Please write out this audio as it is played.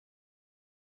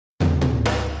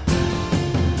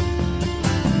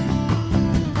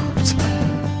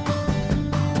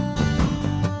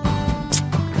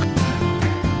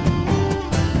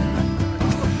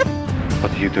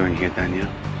doing here, Daniel?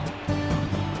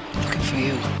 Looking for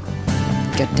you.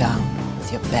 Get down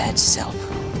with your bad self.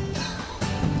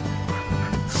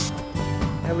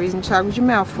 No reason to talk with your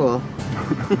mouth full.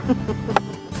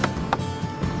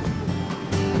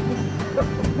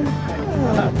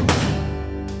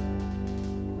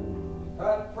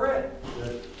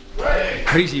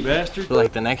 Crazy bastard.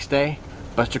 Like the next day,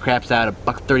 Buster craps out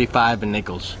 $1.35 in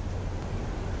nickels.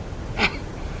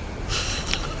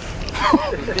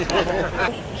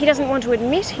 He doesn't want to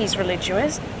admit he's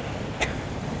religious.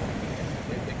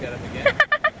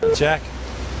 Jack,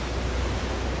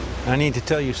 I need to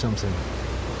tell you something.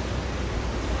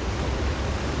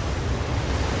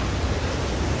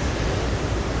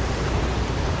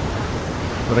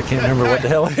 But I can't remember what the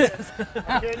hell it is.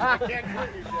 I can't quit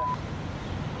you, Jack.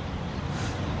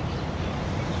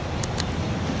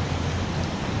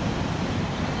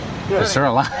 Is there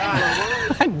a lot?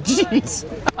 Jeez.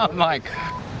 I'm like,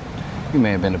 you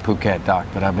may have been to Phuket, Doc,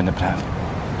 but I've been to Pat.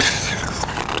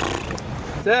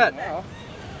 That's it.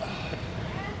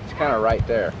 It's kind of right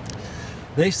there.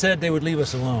 They said they would leave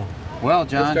us alone. Well,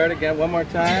 John. Let's start again one more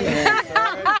time. And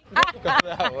go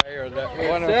that way or that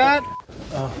way. That's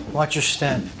it. Watch your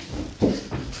step.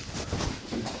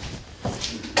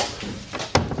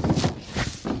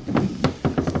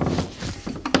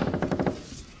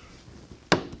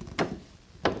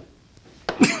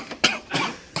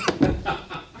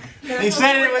 They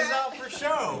said it was out for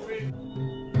show.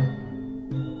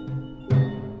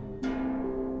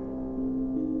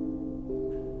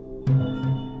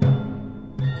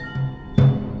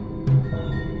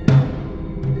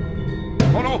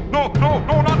 Oh, no, not, no,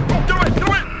 get away, get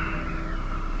away!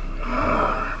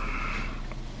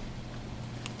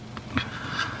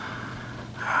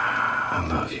 I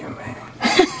love you, man.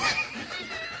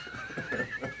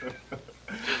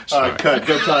 All right, cut,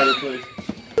 go Tyler, please.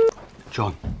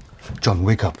 John,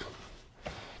 wake up.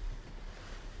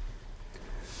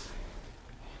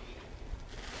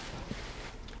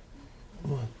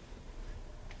 What?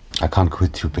 I can't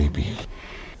quit you, baby.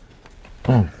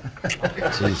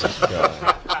 Jesus God.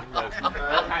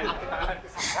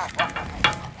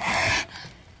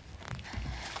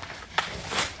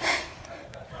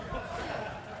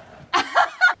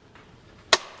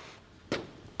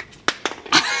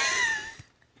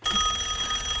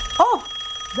 Oh,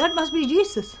 that must be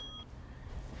Jesus.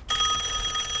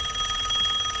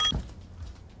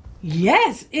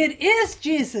 Yes, it is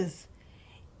Jesus.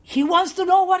 He wants to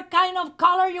know what kind of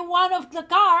color you want of the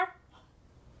car.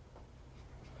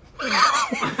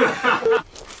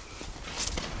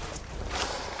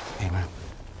 Hey, man.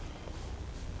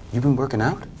 You been working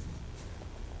out?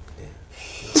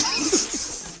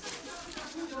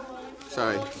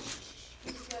 Sorry.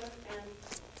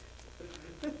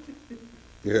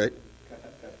 You right?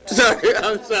 Sorry,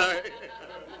 I'm sorry.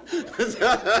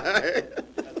 Sorry.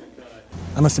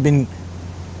 I must have been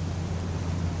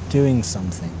doing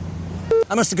something.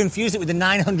 I must have confused it with the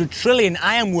 900 trillion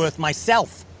I am worth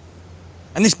myself.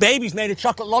 And this baby's made of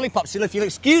chocolate lollipops, so if you'll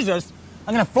excuse us,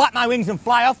 I'm going to flap my wings and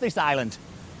fly off this island.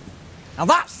 Now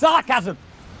that's sarcasm.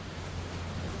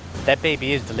 That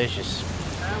baby is delicious.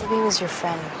 Maybe he was your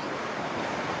friend.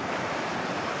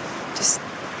 Just...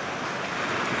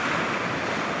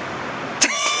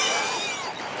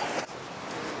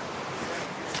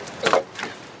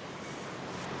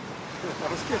 That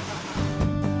was good.